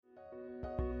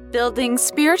Building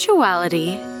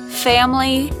spirituality,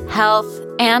 family, health,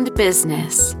 and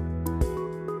business.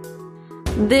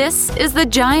 This is The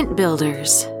Giant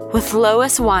Builders with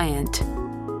Lois Wyant.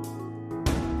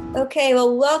 Okay,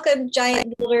 well, welcome,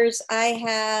 Giant Builders. I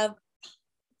have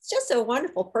just a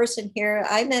wonderful person here.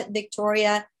 I met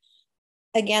Victoria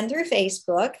again through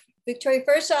Facebook. Victoria,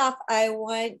 first off, I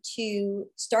want to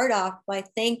start off by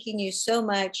thanking you so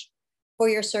much for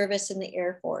your service in the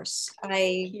Air Force.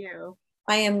 Thank you.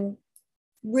 I am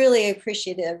really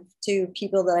appreciative to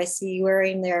people that I see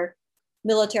wearing their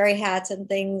military hats and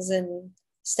things and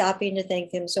stopping to thank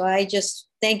them. So I just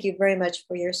thank you very much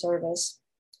for your service.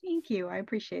 Thank you. I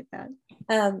appreciate that.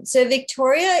 So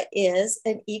Victoria is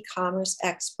an e-commerce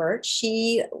expert.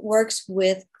 She works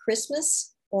with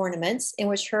Christmas ornaments, in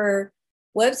which her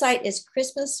website is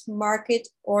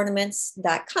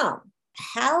christmasmarketornaments.com.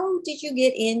 How did you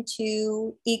get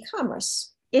into e-commerce?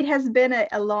 It has been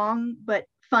a long but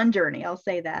fun journey. I'll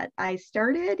say that. I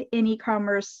started in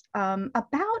e-commerce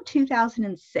about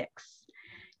 2006,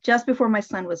 just before my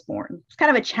son was born. It's kind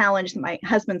of a challenge that my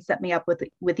husband set me up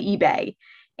with eBay.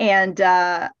 And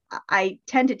I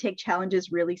tend to take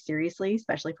challenges really seriously,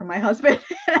 especially from my husband.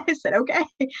 And I said, okay,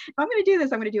 if I'm going to do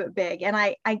this, I'm going to do it big. And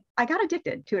I got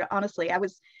addicted to it. Honestly, I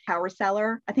was a power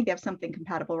seller. I think they have something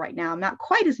compatible right now. I'm not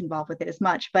quite as involved with it as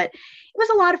much, but it was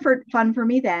a lot of fun for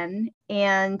me then.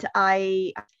 And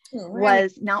I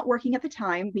was not working at the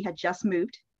time. We had just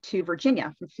moved to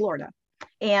Virginia from Florida.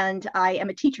 And I am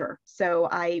a teacher. So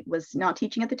I was not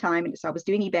teaching at the time. And so I was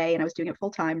doing eBay and I was doing it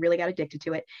full time, really got addicted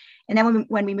to it. And then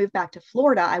when we moved back to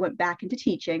Florida, I went back into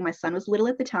teaching. My son was little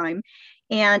at the time.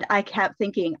 And I kept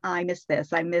thinking, I miss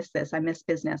this, I miss this, I miss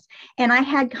business. And I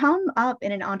had come up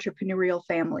in an entrepreneurial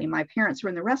family. My parents were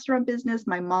in the restaurant business.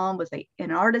 My mom was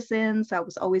an artisan. So I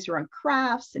was always around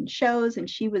crafts and shows, and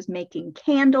she was making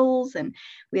candles. And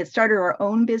we had started our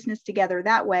own business together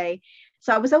that way.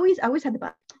 So I always had the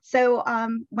bug. So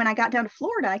when I got down to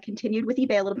Florida, I continued with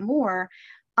eBay a little bit more.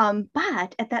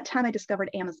 But at that time, I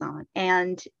discovered Amazon.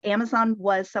 And Amazon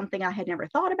was something I had never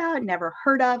thought about, never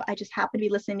heard of. I just happened to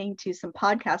be listening to some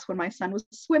podcasts when my son was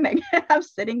swimming. I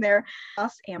was sitting there,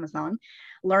 Amazon,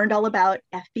 learned all about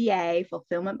FBA,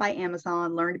 Fulfillment by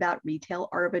Amazon, learned about retail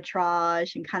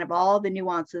arbitrage, and kind of all the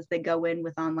nuances that go in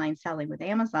with online selling with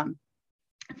Amazon.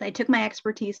 So I took my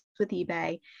expertise with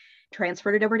eBay,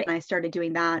 transferred it over to, and I started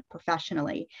doing that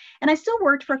professionally. And I still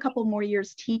worked for a couple more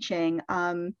years teaching,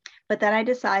 but then I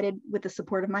decided, with the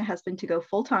support of my husband, to go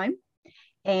full time.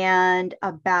 And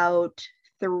about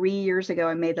 3 years ago,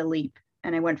 I made the leap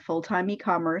and I went full time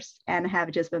e-commerce and have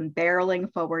just been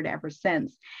barreling forward ever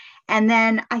since. And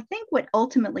then I think what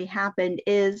ultimately happened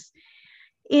is,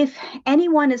 if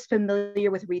anyone is familiar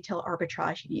with retail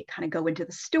arbitrage, you kind of go into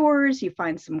the stores, you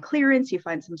find some clearance, you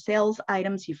find some sales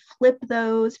items, you flip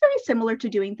those, very similar to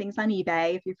doing things on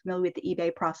eBay, if you're familiar with the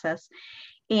eBay process.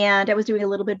 And I was doing a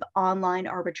little bit of online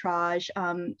arbitrage.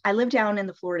 I live down in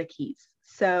the Florida Keys,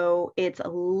 so it's a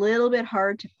little bit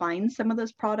hard to find some of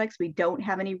those products. We don't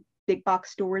have any big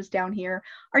box stores down here.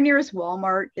 Our nearest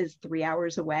Walmart is 3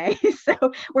 hours away, so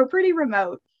we're pretty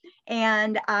remote.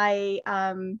 And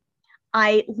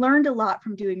I learned a lot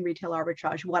from doing retail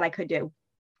arbitrage, what I could do.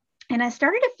 And I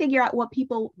started to figure out what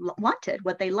people wanted,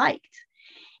 what they liked.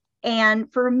 And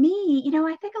for me,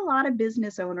 I think a lot of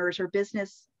business owners or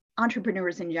business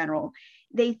entrepreneurs in general,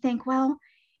 they think, well,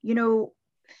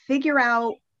 figure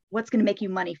out what's going to make you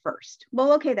money first.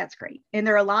 Well, okay, that's great. And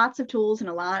there are lots of tools and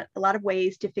a lot of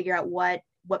ways to figure out what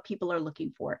people are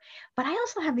looking for. But I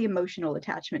also have the emotional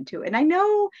attachment to it. And I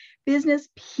know business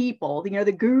people,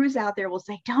 the gurus out there will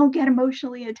say, don't get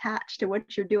emotionally attached to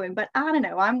what you're doing. But I don't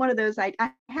know. I'm one of those, I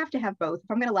have to have both.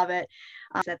 If I'm going to love it,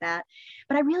 I said that.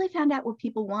 But I really found out what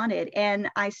people wanted. And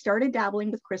I started dabbling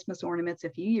with Christmas ornaments a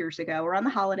few years ago, around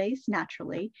the holidays,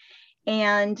 naturally.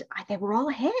 And they were all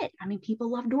a hit. I mean, people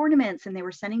loved ornaments and they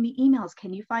were sending me emails.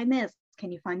 Can you find this?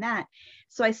 Can you find that?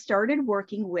 So I started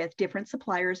working with different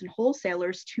suppliers and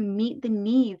wholesalers to meet the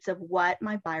needs of what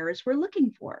my buyers were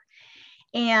looking for.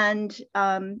 And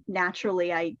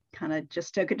naturally, I kind of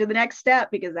just took it to the next step,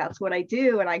 because that's what I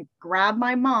do. And I grabbed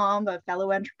my mom, a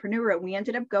fellow entrepreneur, and we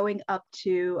ended up going up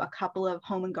to a couple of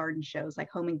home and garden shows,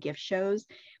 like home and gift shows.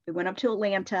 We went up to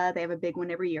Atlanta. They have a big one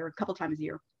every year, a couple times a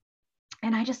year.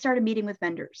 And I just started meeting with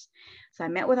vendors. So I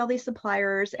met with all these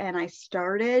suppliers and I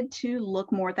started to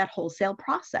look more at that wholesale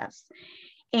process.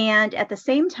 And at the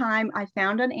same time, I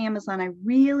found on Amazon, I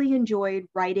really enjoyed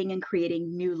writing and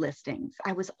creating new listings.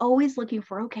 I was always looking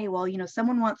for, okay, well,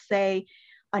 someone wants, say,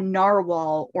 a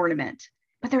narwhal ornament,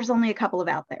 but there's only a couple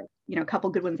out there, a couple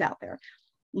good ones out there.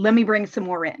 Let me bring some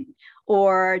more in.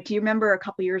 Or do you remember a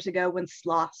couple years ago when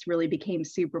sloths really became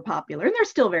super popular? And they're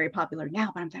still very popular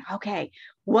now, but I'm thinking, okay,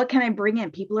 what can I bring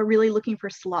in? People are really looking for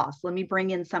sloths. Let me bring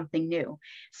in something new.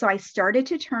 So I started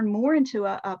to turn more into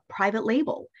a private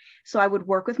label. So I would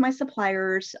work with my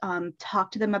suppliers,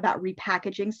 talk to them about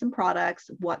repackaging some products.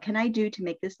 What can I do to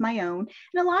make this my own?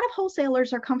 And a lot of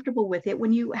wholesalers are comfortable with it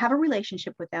when you have a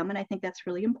relationship with them. And I think that's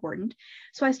really important.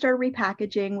 So I started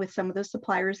repackaging with some of those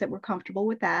suppliers that were comfortable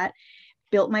with that,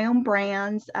 built my own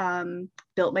brands,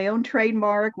 built my own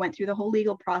trademark, went through the whole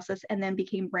legal process, and then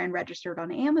became brand registered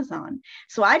on Amazon.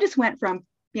 So I just went from,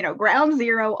 ground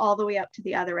zero all the way up to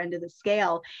the other end of the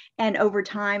scale. And over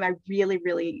time, I really,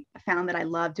 really found that I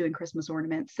love doing Christmas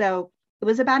ornaments. So it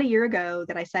was about a year ago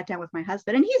that I sat down with my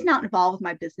husband, and he's not involved with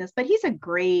my business, but he's a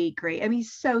great,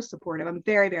 he's so supportive. I'm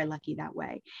very, very lucky that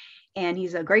way. And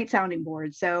he's a great sounding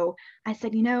board. So I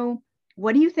said,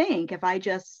 what do you think if I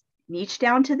just niche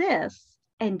down to this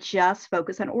and just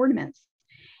focus on ornaments?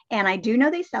 And I do know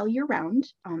they sell year round.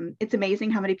 It's amazing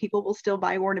how many people will still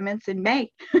buy ornaments in May,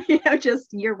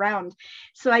 just year round.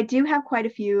 So I do have quite a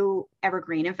few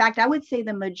evergreen. In fact, I would say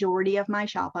the majority of my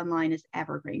shop online is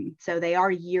evergreen. So they are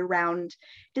year round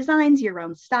designs, year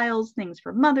round styles, things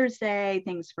for Mother's Day,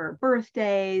 things for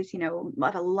birthdays,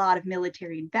 a lot of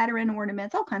military and veteran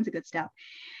ornaments, all kinds of good stuff.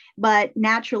 But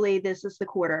naturally, this is the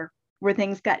quarter where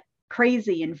things got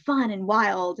crazy and fun and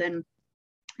wild. And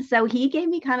so he gave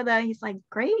me he's like,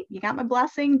 great, you got my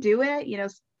blessing, do it,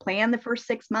 plan the first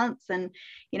 6 months. And,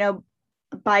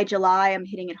 by July, I'm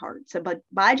hitting it hard. So, but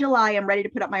by July, I'm ready to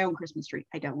put up my own Christmas tree.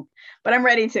 I don't, but I'm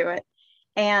ready to it.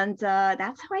 And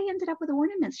that's how I ended up with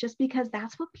ornaments, just because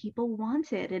that's what people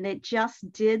wanted. And it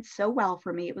just did so well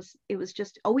for me. It was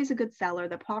just always a good seller.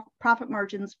 The profit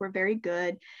margins were very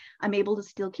good. I'm able to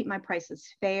still keep my prices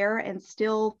fair and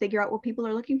still figure out what people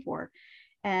are looking for.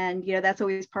 And, that's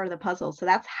always part of the puzzle. So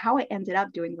that's how I ended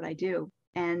up doing what I do.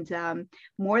 And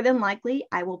more than likely,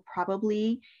 I will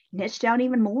probably niche down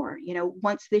even more,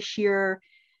 once this year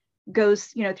goes,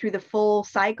 through the full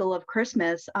cycle of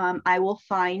Christmas. I will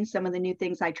find some of the new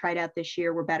things I tried out this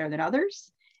year were better than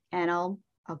others. And I'll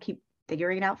keep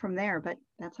figuring it out from there. But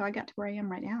that's how I got to where I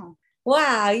am right now.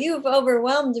 Wow, you've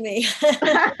overwhelmed me.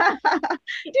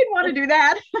 You didn't want to do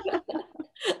that.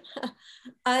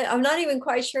 I'm not even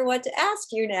quite sure what to ask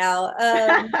you now.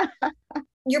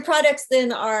 Your products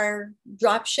then are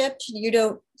drop shipped. You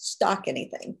don't stock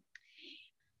anything.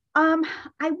 I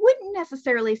wouldn't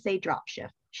necessarily say drop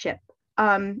ship.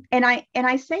 And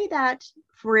I say that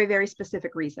for a very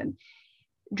specific reason.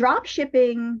 Drop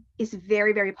shipping is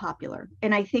very, very popular.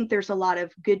 And I think there's a lot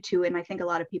of good to it. And I think a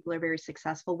lot of people are very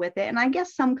successful with it. And I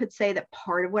guess some could say that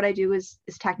part of what I do is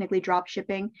technically drop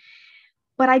shipping,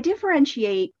 but I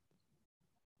differentiate.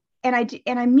 And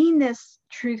I mean this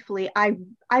truthfully. I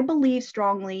believe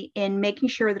strongly in making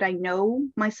sure that I know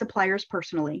my suppliers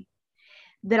personally,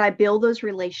 that I build those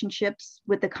relationships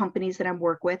with the companies that I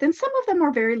work with. And some of them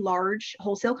are very large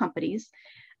wholesale companies,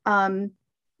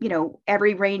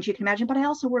 every range you can imagine, but I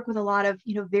also work with a lot of,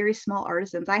 very small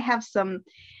artisans. I have some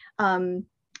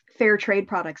fair trade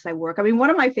products I work. I mean, one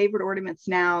of my favorite ornaments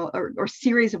now, or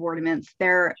series of ornaments,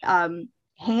 they're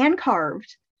hand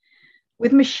carved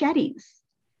with machetes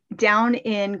down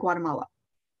in Guatemala.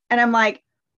 And I'm like,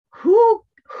 who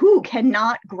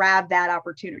cannot grab that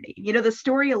opportunity? The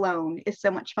story alone is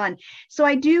so much fun. So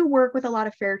I do work with a lot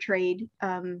of fair trade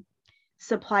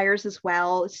suppliers as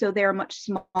well. So they're much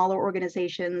smaller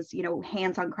organizations,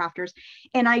 hands-on crafters.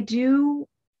 And I do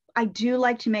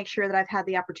like to make sure that I've had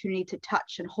the opportunity to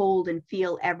touch and hold and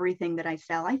feel everything that I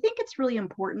sell. I think it's really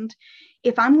important.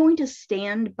 If I'm going to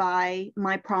stand by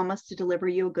my promise to deliver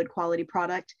you a good quality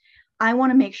product, I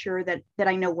want to make sure that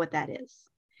I know what that is.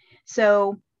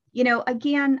 So,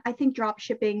 again, I think drop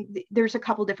shipping, there's a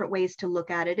couple different ways to look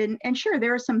at it. And sure,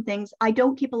 there are some things. I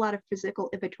don't keep a lot of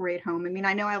physical inventory at home. I mean,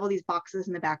 I know I have all these boxes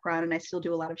in the background and I still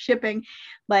do a lot of shipping,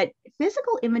 but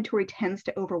physical inventory tends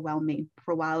to overwhelm me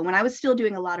for a while. And when I was still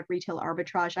doing a lot of retail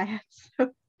arbitrage, I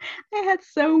had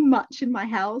so much in my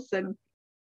house. And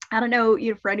I don't know,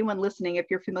 for anyone listening, if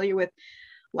you're familiar with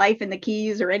life in the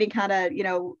Keys or any kind of,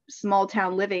 small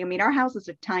town living. I mean, our houses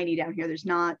are tiny down here. There's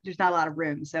not a lot of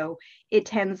room. So it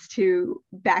tends to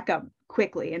back up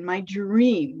quickly. And my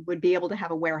dream would be able to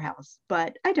have a warehouse,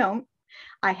 but I don't.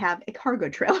 I have a cargo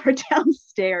trailer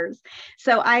downstairs.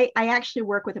 So I actually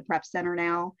work with a prep center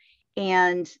now.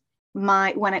 And when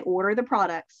I order the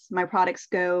products, my products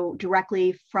go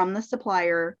directly from the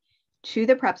supplier to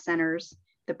the prep centers.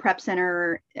 The prep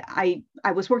center, I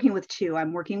was working with two.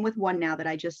 I'm working with one now that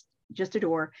I just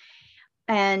adore.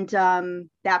 And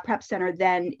that prep center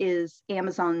then is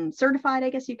Amazon certified, I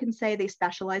guess you can say. They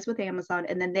specialize with Amazon,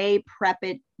 and then they prep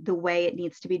it the way it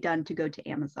needs to be done to go to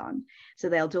Amazon. So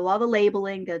they'll do all the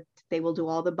labeling, that they will do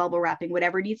all the bubble wrapping,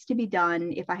 whatever needs to be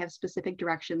done. If I have specific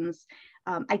directions,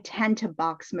 I tend to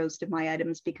box most of my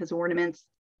items because ornaments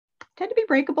tend to be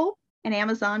breakable, and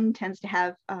Amazon tends to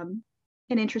have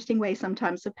an interesting way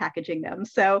sometimes of packaging them.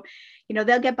 So,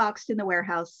 they'll get boxed in the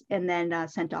warehouse and then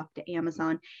sent off to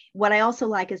Amazon. What I also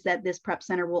like is that this prep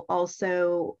center will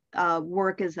also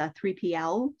work as a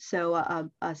 3PL, so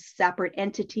a separate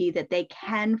entity that they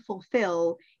can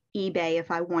fulfill eBay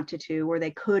if I wanted to, or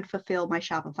they could fulfill my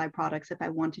Shopify products if I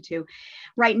wanted to.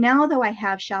 Right now, though, I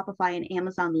have Shopify and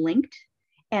Amazon linked,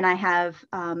 and I have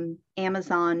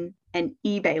Amazon and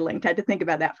eBay linked. I had to think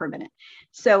about that for a minute.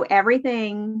 So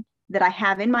everything that I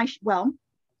have in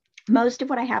most of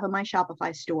what I have in my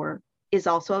Shopify store is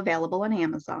also available on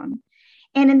Amazon.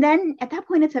 And then at that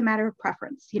point, it's a matter of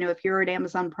preference. If you're an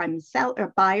Amazon Prime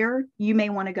buyer, you may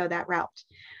want to go that route.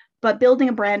 But building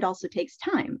a brand also takes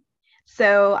time.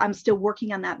 So I'm still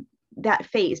working on that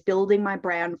phase, building my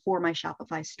brand for my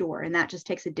Shopify store. And that just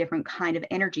takes a different kind of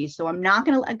energy. So I'm not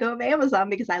going to let go of Amazon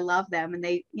because I love them and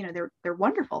they're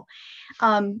wonderful.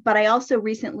 But I also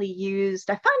recently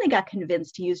I finally got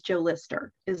convinced to use Joe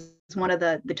Lister is one of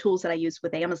the tools that I use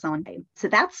with Amazon. So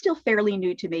that's still fairly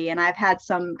new to me. And I've had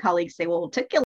some colleagues say, well, it took you